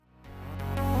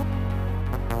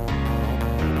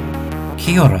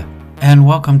Kia ora, and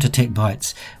welcome to Tech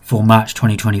Bytes for March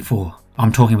 2024.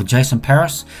 I'm talking with Jason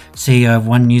Paris, CEO of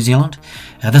One New Zealand.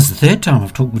 This is the third time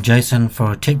I've talked with Jason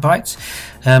for Tech Bytes,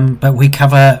 but we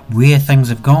cover where things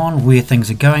have gone, where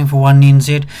things are going for One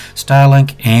NZ,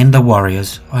 Starlink and the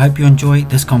Warriors. I hope you enjoy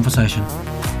this conversation.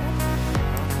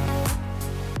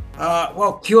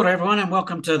 Well, kia ora everyone, and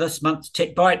welcome to this month's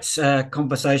Tech Bytes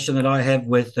conversation that I have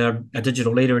with a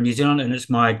digital leader in New Zealand, and it's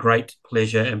my great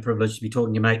pleasure and privilege to be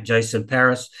talking to your mate Jason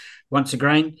Paris. Once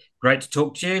again, great to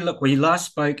talk to you. Look, we last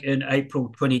spoke in April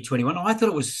 2021. I thought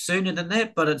it was sooner than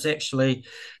that, but it's actually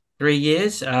 3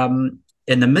 years. In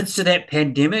the midst of that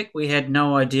pandemic, we had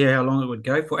no idea how long it would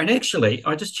go for. And actually,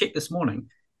 I just checked this morning,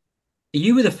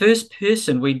 you were the first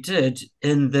person we did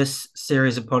in this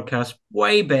series of podcasts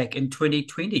way back in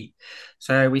 2020.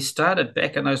 So we started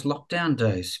back in those lockdown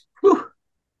days. Whew.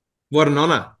 What an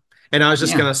honour. And I was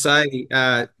just going to say,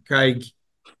 Craig,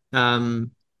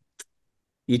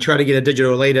 you tried to get a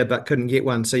digital leader but couldn't get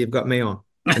one, so you've got me on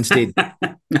instead.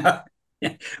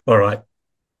 All right.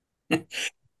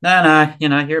 No,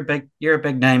 you're a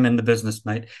big name in the business,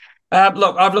 mate.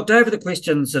 Look, I've looked over the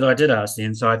questions that I did ask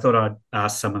then, so I thought I'd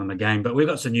ask some of them again, but we've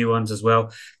got some new ones as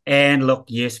well. And look,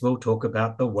 yes, we'll talk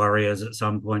about the Warriors at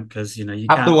some point because, you can't.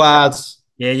 Afterwards.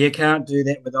 Yeah, you can't do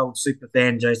that with old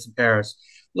superfan Jason Paris.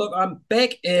 Look, I'm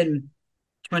back in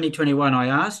 2021. I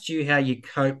asked you how you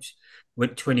coped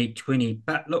with 2020,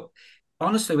 but look,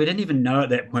 honestly, we didn't even know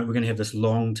at that point we're going to have this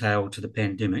long tail to the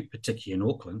pandemic, particularly in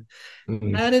Auckland.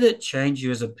 Mm-hmm. How did it change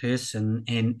you as a person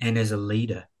and as a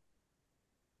leader?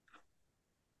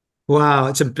 Wow,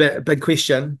 it's a big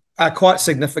question, quite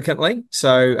significantly.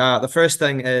 So the first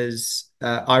thing is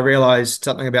I realised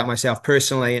something about myself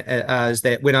personally is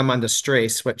that when I'm under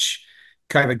stress, which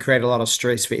COVID created a lot of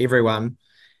stress for everyone,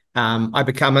 I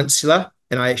become insular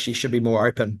and I actually should be more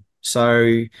open.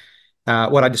 So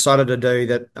what I decided to do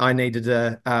that I needed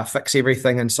to fix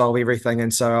everything and solve everything.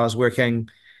 And so I was working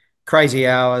crazy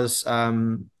hours. I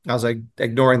was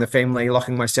ignoring the family,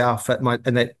 locking myself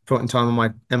in that point in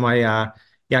time in my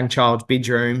young child's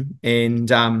bedroom, and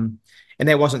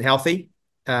that wasn't healthy,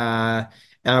 and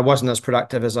I wasn't as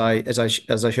productive as I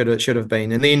should have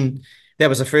been. And then that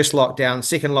was the first lockdown.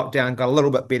 Second lockdown got a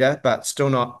little bit better, but still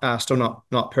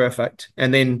not perfect.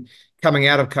 And then coming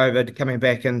out of COVID, coming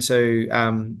back into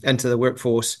the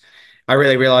workforce, I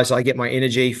really realized I get my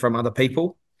energy from other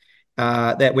people.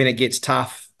 That when it gets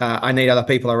tough, I need other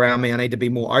people around me. I need to be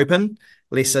more open,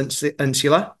 less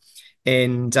insular.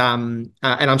 And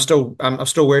I'm still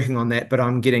working on that, but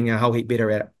I'm getting a whole heap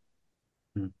better at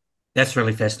it. That's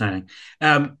really fascinating.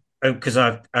 Because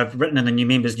I've written in the New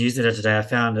Members newsletter today, I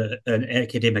found an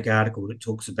academic article that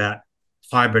talks about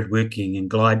hybrid working and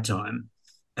glide time,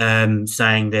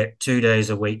 saying that 2 days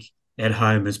a week at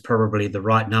home is probably the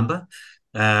right number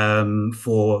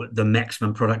for the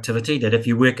maximum productivity. That if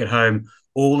you work at home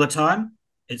all the time,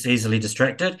 it's easily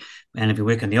distracted, and if you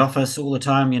work in the office all the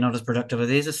time, you're not as productive as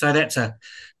either. So that's a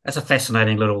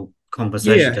fascinating little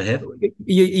conversation to have.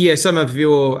 Yeah. Some of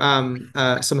people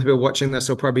watching this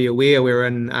will probably be aware we're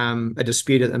in a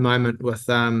dispute at the moment with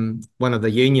one of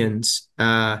the unions.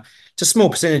 It's a small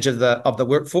percentage of the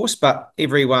workforce, but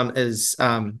everyone is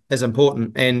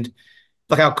important. And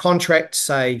like our contracts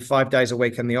say 5 days a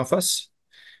week in the office,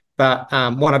 but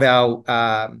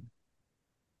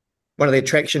one of the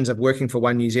attractions of working for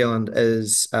One New Zealand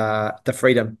is the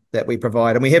freedom that we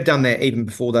provide. And we have done that even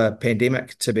before the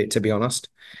pandemic, to be honest.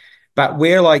 But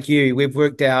we're like you, we've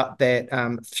worked out that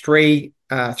 3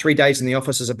 days in the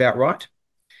office is about right,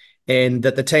 and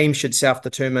that the team should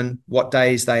self-determine what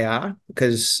days they are,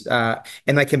 because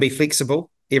and they can be flexible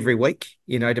every week,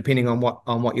 depending on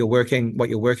what you're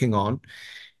working on.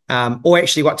 Or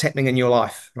actually what's happening in your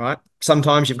life, right?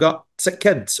 Sometimes you've got sick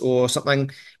kids or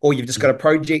something, or you've just got a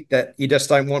project that you just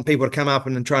don't want people to come up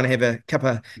and trying to have a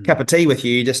cup of tea with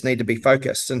you. You just need to be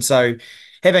focused. And so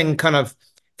having kind of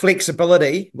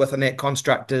flexibility within that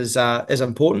construct is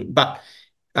important, but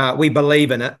we believe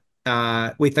in it.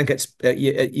 We think it's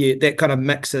that kind of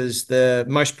mix is the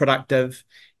most productive,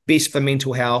 best for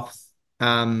mental health,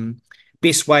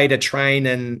 best way to train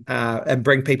and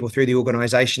bring people through the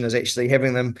organisation is actually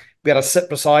having them be able to sit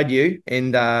beside you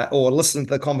and or listen to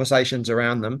the conversations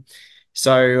around them.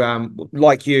 So,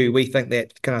 like you, we think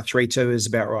that kind of 3-2 is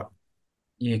about right.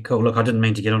 Yeah, cool. Look, I didn't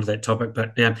mean to get onto that topic,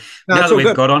 but No, now that we've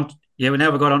good. got on, now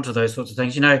we've got onto those sorts of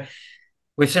things.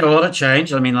 We've seen a lot of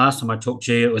change. I mean, last time I talked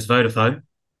to you, it was Vodafone.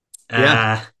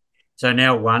 Yeah. So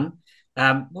now One.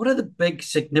 What are the big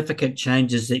significant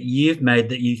changes that you've made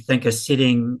that you think are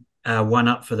setting One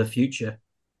up for the future?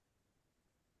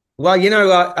 Well,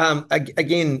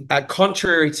 again,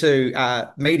 contrary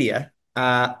to media,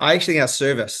 I actually think our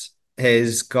service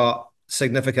has got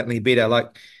significantly better,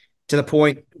 like to the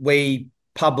point we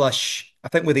publish, I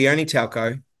think we're the only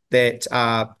telco that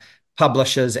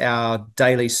publishes our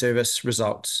daily service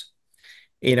results.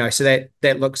 So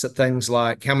that looks at things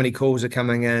like how many calls are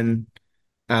coming in,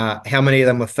 how many of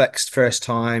them were fixed first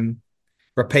time,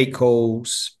 repeat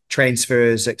calls,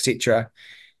 transfers, etc.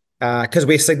 Because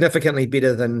we're significantly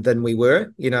better than we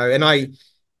were, and I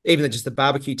even just the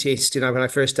barbecue test, when I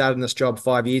first started in this job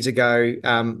 5 years ago,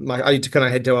 I kind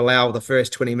of had to allow the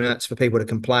first 20 minutes for people to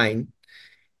complain.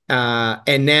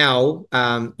 And now,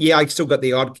 yeah, I still got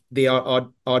the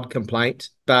odd complaint,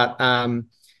 but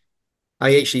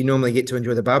I actually normally get to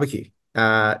enjoy the barbecue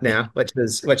Yeah. now, which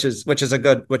is a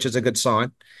good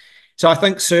sign. So I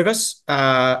think service,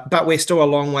 but we're still a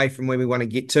long way from where we want to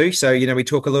get to. So, we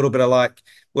talk a little bit of like,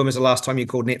 when was the last time you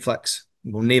called Netflix?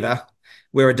 Well, never.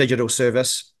 We're a digital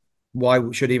service. Why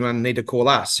should anyone need to call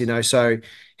us? So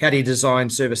how do you design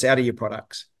service out of your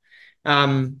products?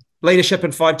 Leadership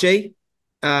in 5G,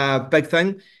 big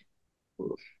thing.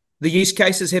 The use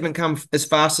cases haven't come as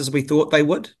fast as we thought they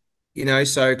would.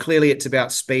 So clearly it's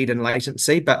about speed and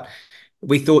latency, but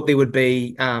we thought there would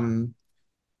be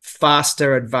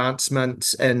faster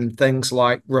advancements in things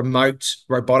like remote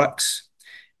robotics.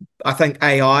 I think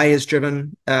AI has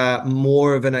driven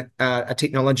more of a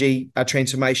technology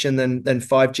transformation than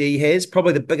 5G has.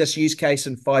 Probably the biggest use case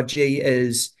in 5G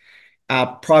is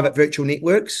private virtual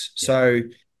networks. Yeah. So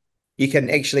you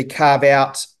can actually carve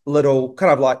out little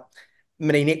kind of like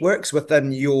mini networks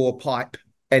within your pipe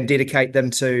and dedicate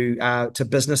them to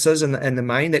businesses in the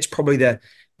main. That's probably the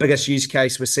biggest use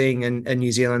case we're seeing in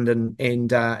New Zealand and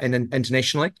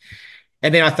internationally.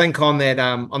 And then I think on that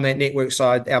network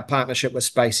side, our partnership with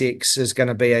SpaceX is going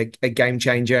to be a game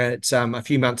changer. It's a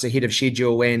few months ahead of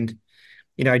schedule, and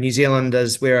New Zealand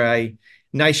we're a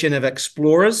nation of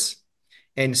explorers,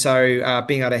 and so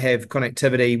being able to have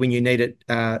connectivity when you need it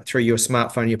through your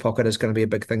smartphone in your pocket is going to be a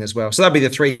big thing as well. So that'll be the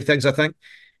three things I think: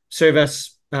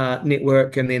 service,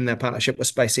 network, and then the partnership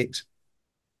with SpaceX.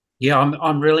 Yeah,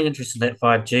 I'm really interested in that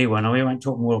 5G one. We won't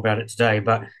talk more about it today,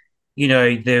 but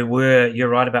you're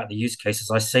right about the use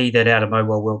cases. I see that out of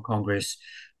Mobile World Congress,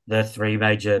 the three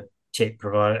major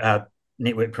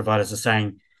network providers are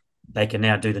saying they can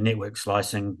now do the network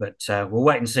slicing, but we'll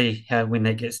wait and see when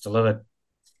that gets delivered.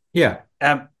 Yeah.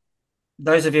 Um,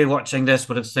 those of you watching this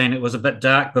would have seen it was a bit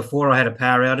dark before I had a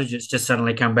power outage. It's just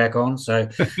suddenly come back on. So,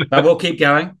 but we'll keep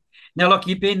going. Now, look,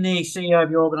 you've been the CEO of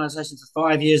your organisation for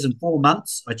 5 years and 4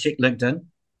 months. I checked LinkedIn.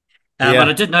 And I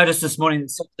Yeah. did notice this morning that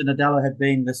Satya Nadella had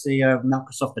been the CEO of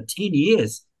Microsoft for 10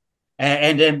 years.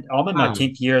 And I'm in my Um,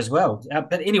 10th year as well.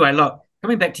 But anyway, look,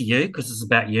 coming back to you, because it's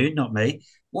about you, not me.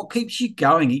 What keeps you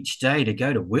going each day to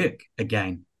go to work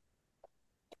again?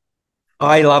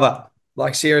 I love it.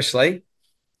 Like seriously,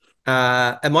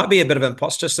 it might be a bit of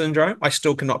imposter syndrome. I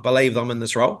still cannot believe I'm in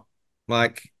this role.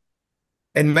 Like,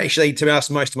 and actually, to be honest,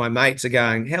 most of my mates are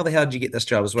going, "How the hell did you get this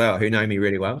job as well?" Who know me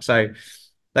really well, so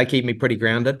they keep me pretty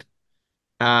grounded.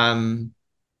 Um,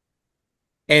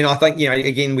 and I think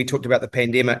again, we talked about the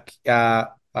pandemic.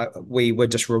 We were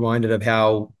just reminded of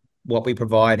how what we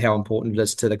provide, how important it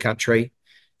is to the country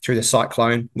through the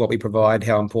cyclone. What we provide,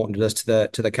 how important it is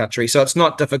to the country. So it's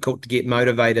not difficult to get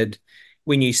motivated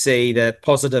when you see the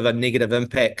positive and negative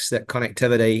impacts that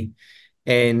connectivity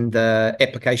and the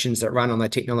applications that run on the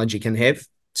technology can have.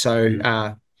 So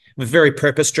Mm. we're a very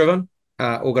purpose-driven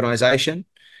organization.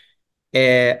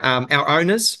 Our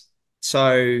owners,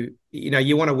 so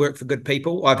you want to work for good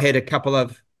people. I've had a couple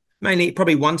of, mainly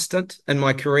probably one stint in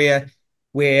my career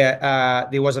where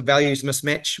there was a values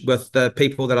mismatch with the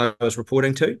people that I was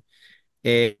reporting to,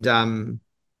 and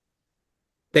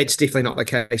that's definitely not the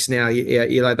case now.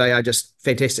 They are just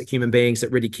fantastic human beings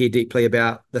that really care deeply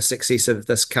about the success of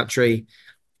this country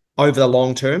over the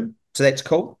long term. So that's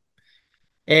cool.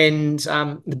 And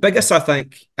the biggest, I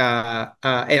think, and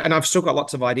I've still got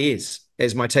lots of ideas,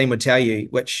 as my team would tell you,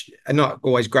 which are not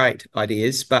always great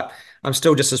ideas, but I'm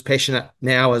still just as passionate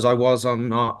now as I was in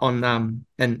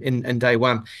day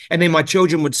one. And then my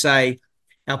children would say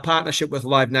our partnership with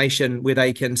Live Nation, where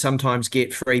they can sometimes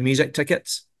get free music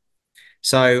tickets.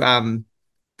 So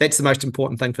that's the most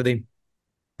important thing for them.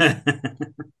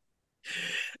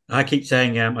 I keep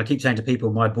saying to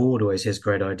people, my board always has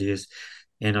great ideas,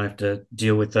 and I have to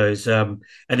deal with those. And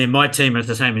then my team is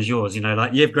the same as yours.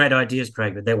 Like you have great ideas,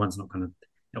 Craig, but that one's not gonna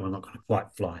quite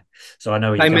fly. So I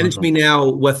know where you're They coming manage me from. now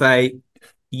with a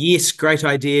yes, great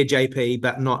idea, JP,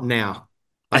 but not now.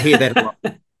 I hear that a lot.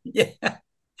 Yeah.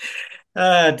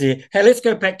 Dear. Hey, let's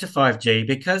go back to 5G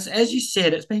because, as you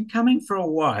said, it's been coming for a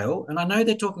while. And I know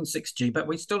they're talking 6G, but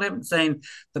we still haven't seen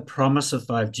the promise of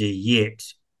 5G yet.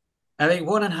 I mean,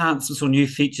 what enhancements or new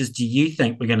features do you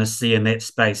think we're going to see in that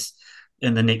space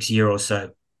in the next year or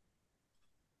so?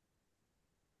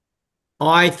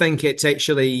 I think it's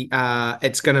actually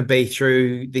it's going to be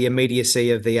through the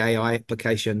immediacy of the AI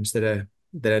applications that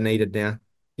are needed now.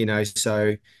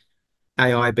 So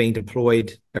AI being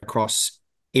deployed across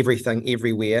everything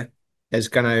everywhere is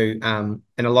going to,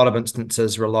 in a lot of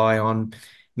instances, rely on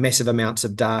massive amounts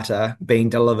of data being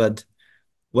delivered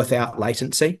without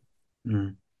latency.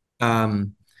 Mm,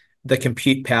 Um, the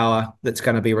compute power that's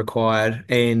going to be required,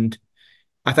 and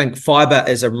I think fiber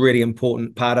is a really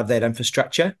important part of that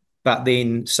infrastructure. But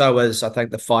then so is I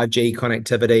think the 5G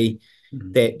connectivity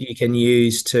mm, that you can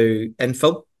use to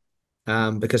infill,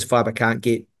 because fiber can't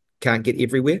get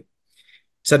everywhere.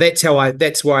 So that's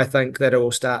why I think that it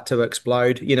will start to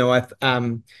explode.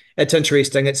 It's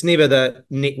interesting. It's never the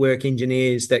network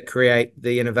engineers that create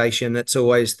the innovation. It's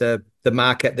always the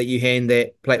market that you hand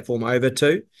that platform over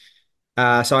to.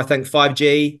 So I think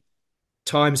 5G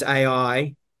times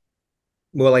AI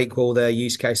will equal the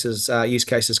use cases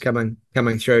coming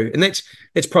through, and that's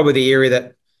probably the area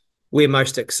that we're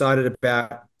most excited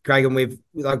about, Craig. And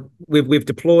we've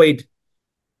deployed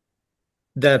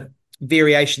the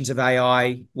variations of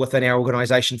AI within our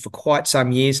organization for quite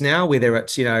some years now, whether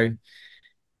it's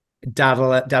data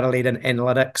led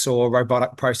analytics or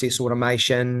robotic process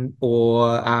automation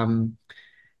or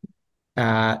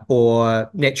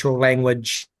natural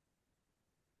language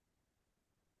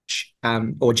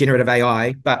or generative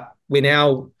AI. But we're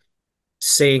now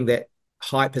seeing that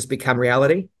hype has become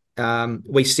reality.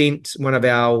 We sent one of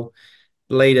our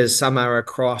leaders summer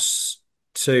across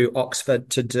to Oxford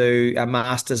to do a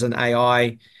master's in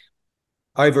AI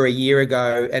over a year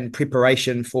ago in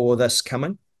preparation for this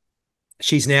coming.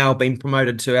 She's now been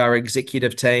promoted to our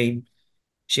executive team.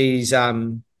 She's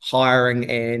hiring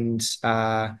and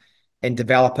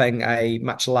developing a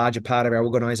much larger part of our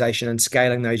organization and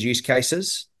scaling those use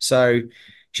cases. So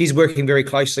she's working very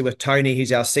closely with Tony,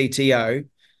 who's our CTO,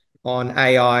 on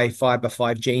AI, fiber,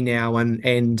 5G now,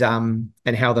 and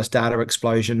how this data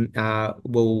explosion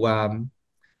will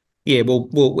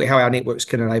how our networks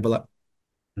can enable it.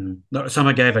 mm. Look,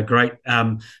 someone gave a great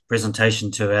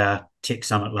presentation to our tech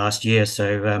summit last year,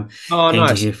 so Oh, keen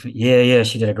to nice. hear. Yeah, yeah,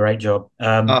 she did a great job.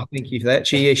 Oh, thank you for that.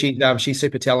 She's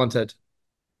super talented.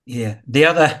 Yeah, the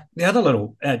other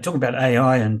little talking about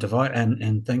AI and device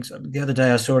and things. The other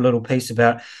day, I saw a little piece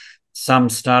about some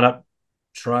startup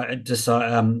try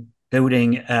decide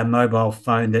building a mobile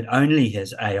phone that only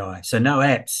has AI, so no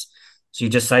apps. So you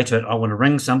just say to it, "I want to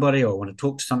ring somebody or I want to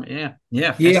talk to somebody." Yeah,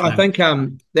 yeah, Yeah, I fascinating. think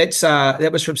that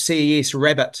was from CES.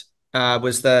 Rabbit it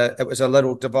was a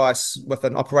little device with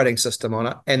an operating system on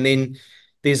it, and then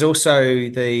there's also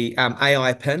the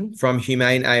AI pin from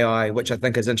Humane AI, which I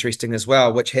think is interesting as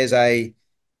well, which has a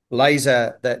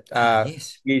laser that Ah,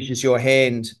 yes. uses your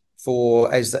hand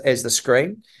for as the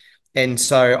screen. And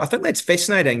so I think that's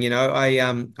fascinating. I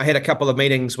had a couple of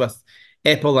meetings with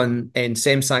Apple and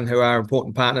Samsung, who are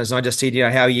important partners, and I just said,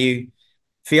 how are you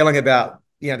feeling about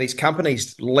these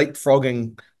companies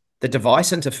leapfrogging the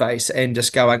device interface and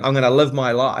just going, I'm going to live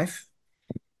my life,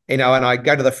 and I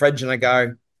go to the fridge and I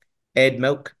go, add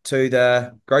milk to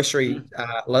the grocery Mm,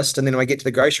 list. And then when I get to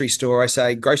the grocery store, I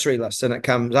say grocery list and it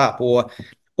comes up, or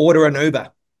order an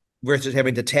Uber versus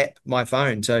having to tap my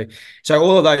phone. So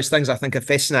all of those things I think are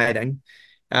fascinating.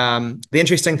 The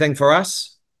interesting thing for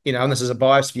us, and this is a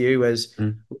biased view, is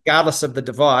mm, regardless of the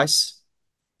device,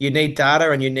 you need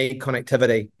data and you need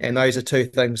connectivity. And those are two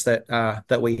things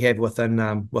that we have within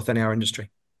our industry.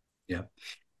 yeah.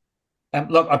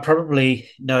 Look, I probably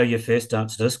know your first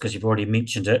answer to this because you've already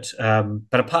mentioned it.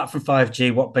 But apart from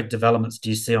 5G, what big developments do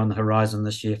you see on the horizon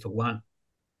this year for one?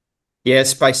 Yeah,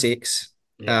 SpaceX.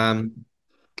 Yeah. Um,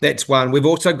 That's one. We've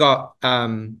also got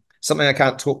something I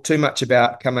can't talk too much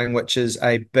about coming, which is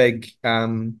a big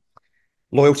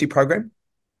loyalty program.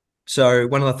 So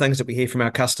one of the things that we hear from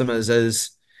our customers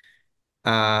is,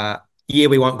 uh, yeah,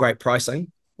 we want great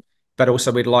pricing, but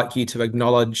also we'd like you to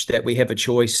acknowledge that we have a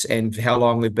choice and how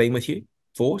long we've been with you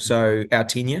for, so our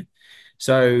tenure.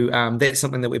 So that's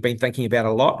something that we've been thinking about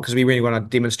a lot because we really want to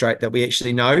demonstrate that we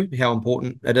actually know how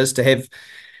important it is to have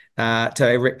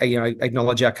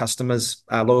acknowledge our customers'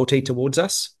 loyalty towards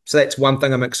us. So that's one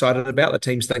thing I'm excited about. The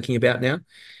team's thinking about now.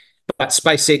 But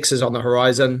SpaceX is on the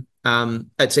horizon.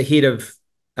 It's ahead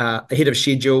of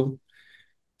schedule.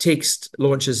 Text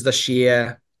launches this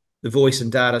year. The voice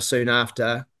and data soon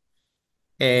after,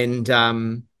 and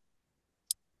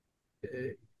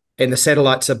and the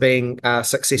satellites are being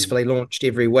successfully launched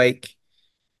every week.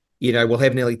 We'll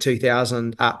have nearly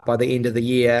 2,000 up by the end of the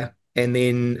year. And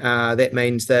then that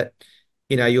means that,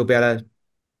 you'll be able to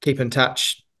keep in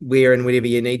touch where and whenever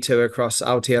you need to across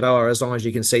Aotearoa, as long as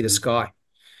you can see the sky.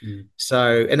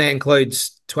 So, and that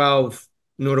includes 12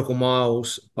 nautical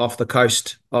miles off the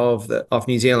coast of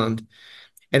New Zealand.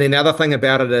 And then the other thing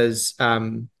about it is,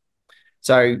 Elon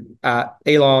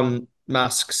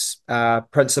Musk's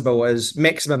principle is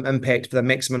maximum impact for the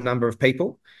maximum number of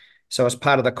people. So as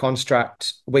part of the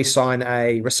construct, we sign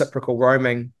a reciprocal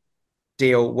roaming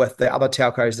deal with the other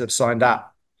telcos that have signed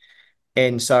up.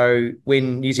 And so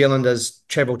when New Zealanders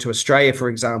travel to Australia, for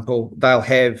example, they'll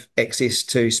have access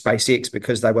to SpaceX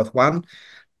because they're with one,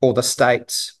 or the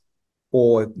States,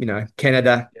 or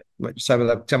Canada, some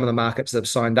of the markets that have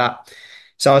signed up.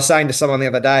 So I was saying to someone the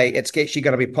other day, it's actually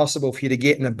going to be possible for you to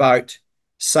get in a boat,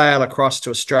 sail across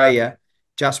to Australia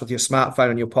just with your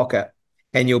smartphone in your pocket,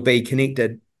 and you'll be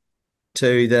connected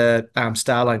to the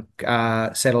Starlink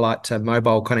satellite to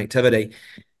mobile connectivity.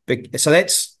 So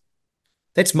that's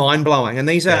mind blowing. And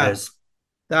these are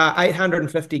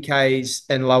 850 Ks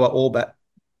in lower orbit,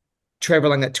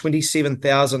 traveling at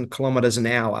 27,000 kilometers an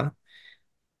hour.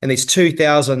 And there's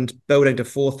 2,000 building to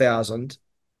 4,000,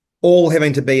 all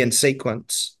having to be in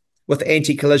sequence with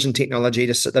anti-collision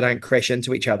technology so they don't crash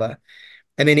into each other.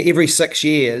 And then every 6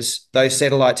 years, those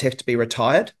satellites have to be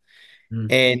retired.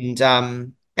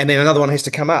 And then another one has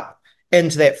to come up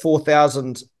into that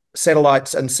 4,000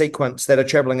 satellites in sequence that are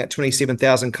traveling at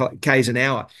 27,000 Ks an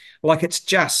hour. Like, it's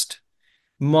just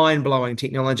mind-blowing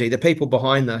technology. The people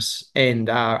behind this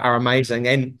are amazing.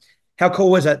 And how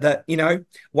cool is it that,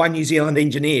 One New Zealand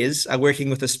engineers are working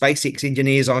with the SpaceX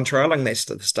engineers on trialing that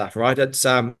stuff, right?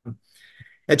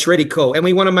 It's really cool. And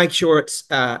we want to make sure it's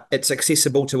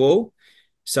accessible to all.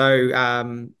 So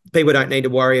people don't need to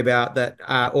worry about that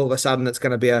all of a sudden it's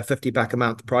going to be a $50 a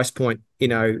month price point,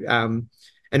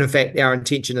 and in fact, our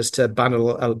intention is to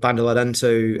bundle it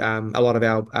into a lot of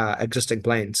our existing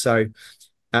plans. So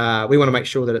we want to make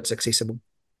sure that it's accessible.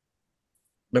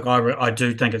 Look, I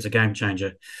do think it's a game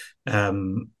changer,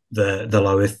 the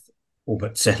low Earth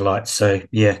orbit satellites. So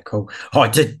yeah, cool. Oh, I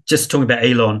did just talking about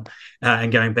Elon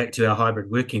and going back to our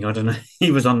hybrid working. I don't know.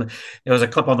 There was a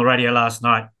clip on the radio last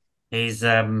night. He's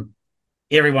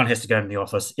everyone has to go in the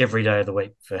office every day of the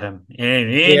week for him.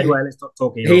 Anyway, let's not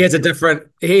talk Elon. He has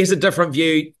a different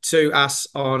view to us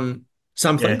on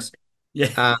some things.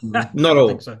 Yeah. Not all. I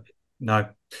think so. No.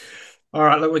 All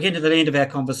right, look, we're getting to the end of our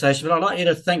conversation, but I'd like you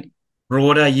to think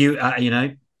broader. You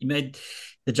made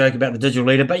the joke about the digital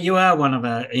leader, but you are one of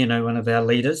our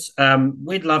leaders.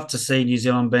 We'd love to see New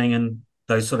Zealand being in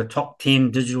those sort of top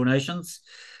 10 digital nations.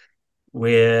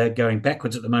 We're going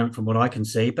backwards at the moment from what I can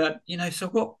see, but so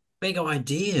what big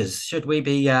ideas should we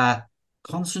be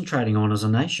concentrating on as a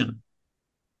nation?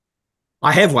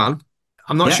 I have one.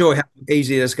 I'm not sure how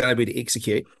easy it is going to be to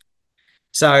execute.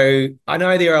 So I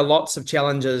know there are lots of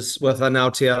challenges within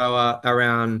Aotearoa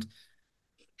around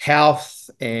health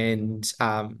and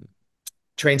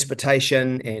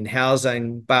transportation and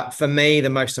housing. But for me, the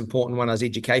most important one is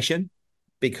education,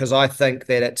 because I think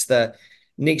that it's the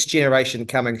next generation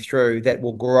coming through that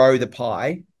will grow the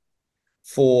pie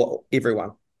for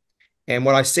everyone. And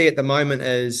what I see at the moment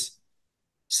is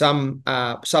some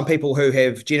people who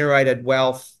have generated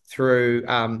wealth through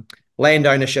land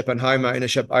ownership and home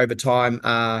ownership over time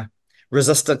are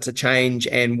resistant to change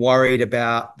and worried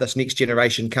about this next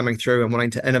generation coming through and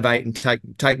wanting to innovate and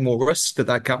take more risks that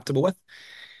they're comfortable with.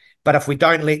 But if we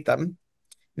don't let them,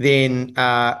 then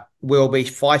we'll be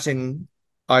fighting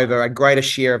over a greater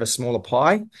share of a smaller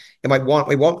pie. And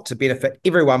we want to benefit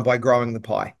everyone by growing the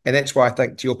pie. And that's where I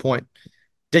think, to your point,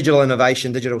 digital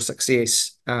innovation, digital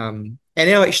success, and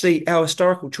our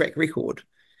historical track record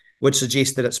would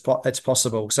suggest that it's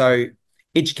possible. So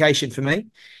education for me.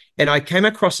 And I came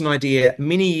across an idea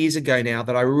many years ago now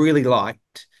that I really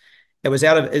liked. It was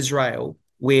out of Israel,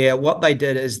 where what they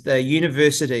did is the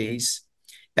universities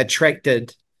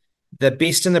attracted the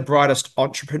best and the brightest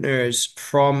entrepreneurs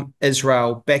from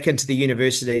Israel back into the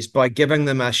universities by giving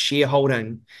them a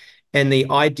shareholding in the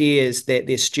ideas that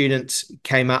their students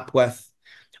came up with,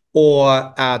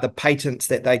 or the patents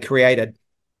that they created.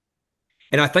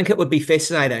 And I think it would be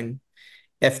fascinating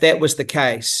if that was the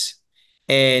case,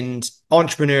 and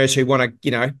entrepreneurs who want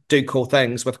to, do cool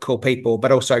things with cool people,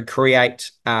 but also create,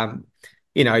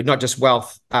 not just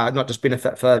wealth, not just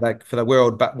benefit for the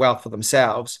world, but wealth for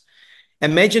themselves.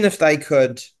 Imagine if they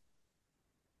could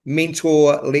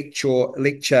mentor,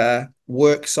 lecture,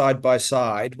 work side by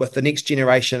side with the next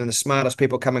generation and the smartest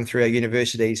people coming through our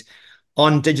universities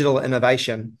on digital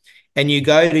innovation. And you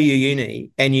go to your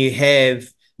uni and you have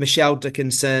Michelle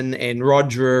Dickinson and Rod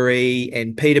Drury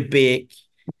and Peter Beck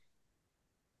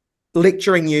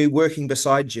lecturing you, working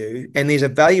beside you, and there's a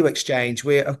value exchange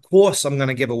where, of course, I'm going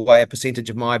to give away a percentage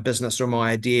of my business or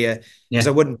my idea because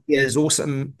I Yeah. wouldn't be as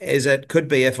awesome as it could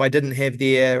be if I didn't have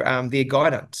their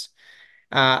guidance.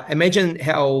 Imagine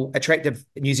how attractive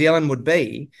New Zealand would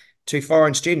be to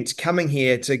foreign students coming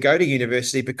here to go to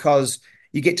university because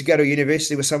you get to go to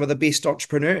university with some of the best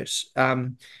entrepreneurs.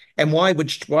 And why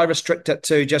restrict it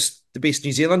to just the best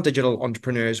New Zealand digital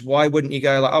entrepreneurs? Why wouldn't you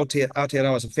go like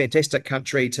Aotearoa is a fantastic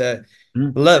country to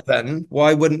Mm. live in?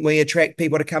 Why wouldn't we attract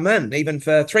people to come in even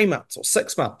for 3 months or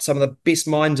 6 months? Some of the best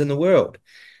minds in the world.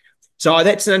 So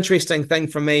that's an interesting thing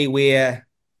for me where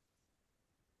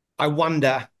I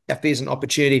wonder if there's an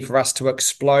opportunity for us to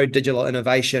explode digital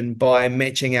innovation by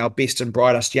matching our best and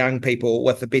brightest young people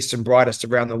with the best and brightest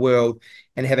around the world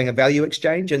and having a value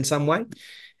exchange in some way.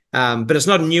 But it's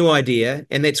not a new idea,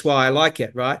 and that's why I like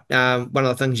it, right? One of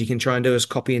the things you can try and do is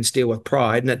copy and steal with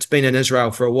pride, and it's been in Israel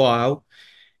for a while.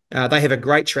 They have a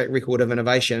great track record of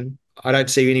innovation. I don't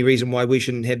see any reason why we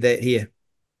shouldn't have that here.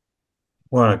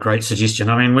 What a great suggestion.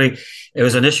 I mean, it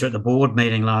was an issue at the board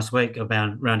meeting last week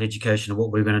about around education and what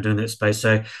we were going to do in that space.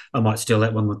 So I might steal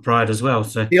that one with pride as well.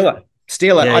 So Steal it.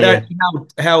 Steal it. yeah, I yeah. don't know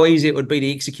how easy it would be to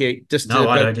execute, just No, to,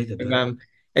 I but don't either. But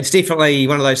it's definitely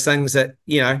one of those things that,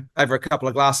 over a couple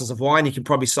of glasses of wine, you can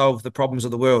probably solve the problems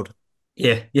of the world.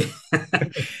 yeah, yeah.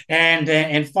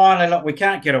 And finally, look, we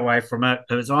can't get away from it.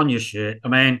 It's on your shirt. I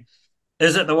mean,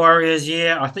 is it the Warriors'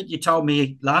 year? I think you told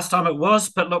me last time it was,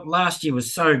 but look, last year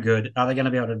was so good. Are they going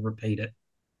to be able to repeat it?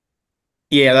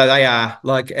 Yeah, they are.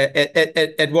 Like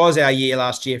it was our year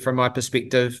last year from my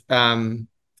perspective.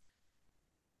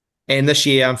 And this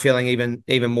year I'm feeling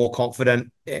even more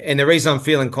confident. And the reason I'm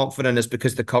feeling confident is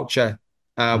because the culture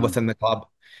Mm, within the club,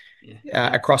 yeah,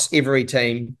 yeah, across every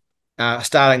team,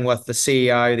 starting with the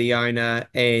CEO, the owner,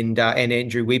 and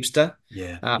Andrew Webster.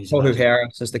 yeah. He's Tohu amazing.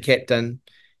 Harris is the captain.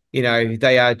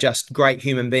 They are just great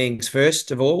human beings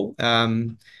first of all.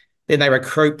 Then they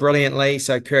recruit brilliantly.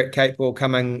 So Kurt Capewell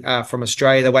coming from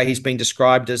Australia, the way he's been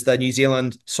described as the New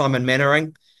Zealand Simon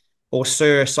Mannering, or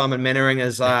Sir Simon Mannering,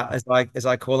 as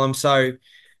I call him. So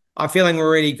I'm feeling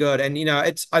really good, and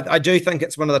I do think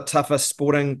it's one of the toughest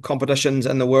sporting competitions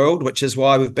in the world, which is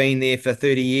why we've been there for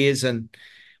 30 years and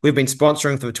we've been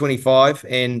sponsoring for 25,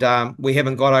 and we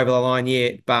haven't got over the line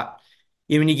yet. But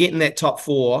when you get in that top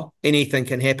four, anything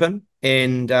can happen,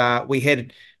 and we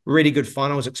had really good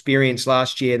finals experience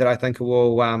last year that I think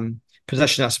will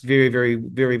position us very, very,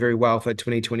 very, very well for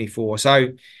 2024. So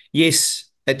yes,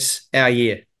 it's our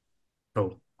year.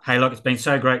 Cool. Hey, look, it's been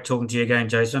so great talking to you again,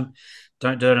 Jason.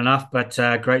 Don't do it enough, but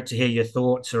great to hear your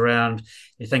thoughts around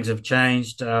if things have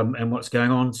changed and what's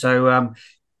going on. So,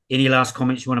 any last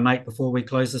comments you want to make before we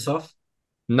close this off?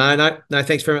 No, no, no.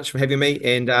 Thanks very much for having me,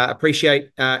 and appreciate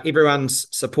everyone's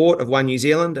support of One New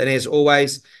Zealand. And as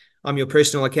always, I'm your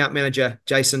personal account manager,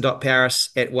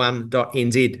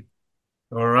 jason.paris@one.nz.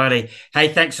 All righty. Hey,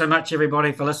 thanks so much,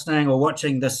 everybody, for listening or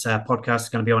watching. This podcast is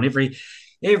going to be on every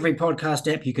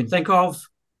podcast app you can think of,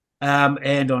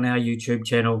 and on our YouTube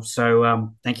channel. So,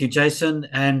 thank you, Jason,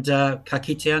 and ka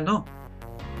kite anō.